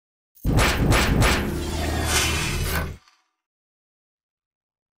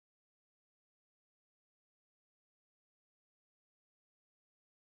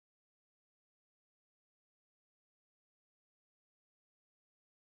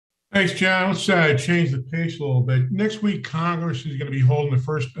Thanks, John. Let's change the pace a little bit. Next week, Congress is going to be holding the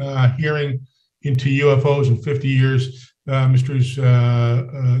first hearing into UFOs in 50 years. There's going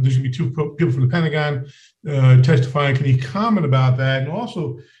to be two people from the Pentagon testifying. Can you comment about that? And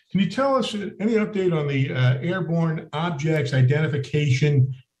also, can you tell us any update on the Airborne Objects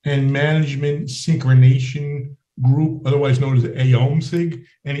Identification and Management Synchronization Group, otherwise known as AOIMSG?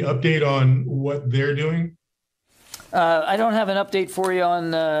 Any update on what they're doing? I don't have an update for you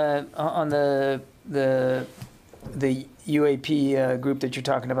on the UAP group that you're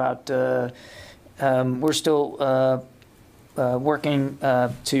talking about. We're still working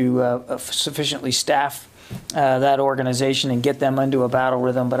to sufficiently staff that organization and get them into a battle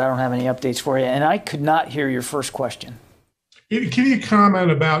rhythm, but I don't have any updates for you. And I could not hear your first question. Can you comment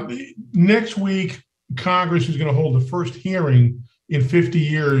about next week? Congress is going to hold the first hearing in 50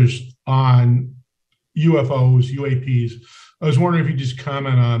 years on UFOs, UAPs. I was wondering if you just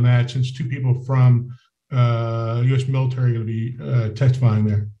comment on that, since two people from U.S. military are going to be testifying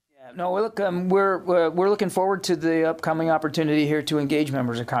there. Yeah, no, we're looking forward to the upcoming opportunity here to engage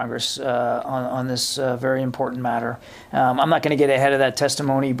members of Congress on this very important matter. I'm not going to get ahead of that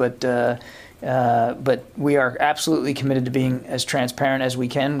testimony, but we are absolutely committed to being as transparent as we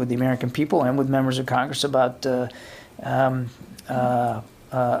can with the American people and with members of Congress about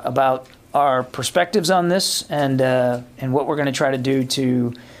our perspectives on this and what we're going to try to do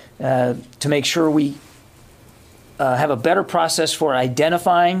to make sure we have a better process for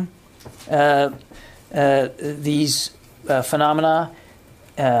identifying these phenomena,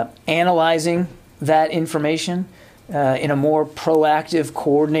 analyzing that information in a more proactive,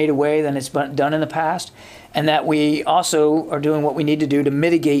 coordinated way than it's been done in the past, and that we also are doing what we need to do to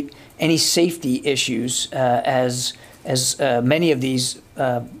mitigate any safety issues as many of these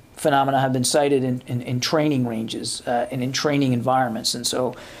phenomena have been cited in training ranges and in training environments. And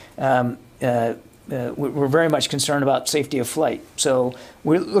so we're very much concerned about safety of flight. So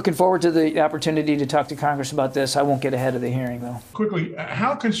we're looking forward to the opportunity to talk to Congress about this. I won't get ahead of the hearing, though. Quickly,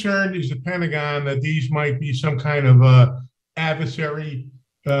 how concerned is the Pentagon that these might be some kind of adversary,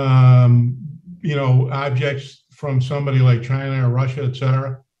 objects from somebody like China or Russia, et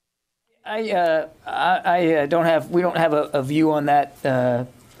cetera? I don't have. We don't have a view on that,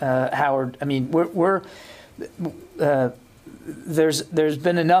 Howard. I mean, there's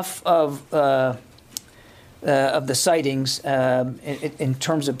been enough of the sightings in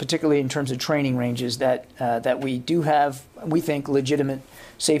terms of, particularly in terms of training ranges, that we do have, we think, legitimate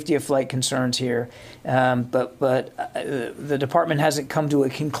safety of flight concerns here. But the department hasn't come to a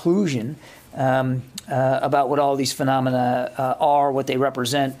conclusion about what all these phenomena are, what they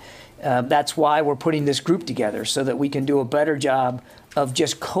represent. That's why we're putting this group together, so that we can do a better job of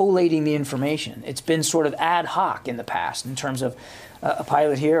just collating the information. It's been sort of ad hoc in the past in terms of a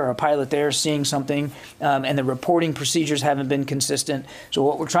pilot here or a pilot there seeing something, and the reporting procedures haven't been consistent. So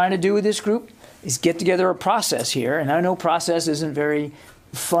what we're trying to do with this group is get together a process here. And I know process isn't very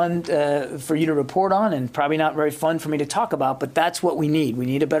fun for you to report on, and probably not very fun for me to talk about, but that's what we need. We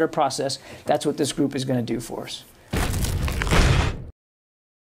need a better process. That's what this group is going to do for us.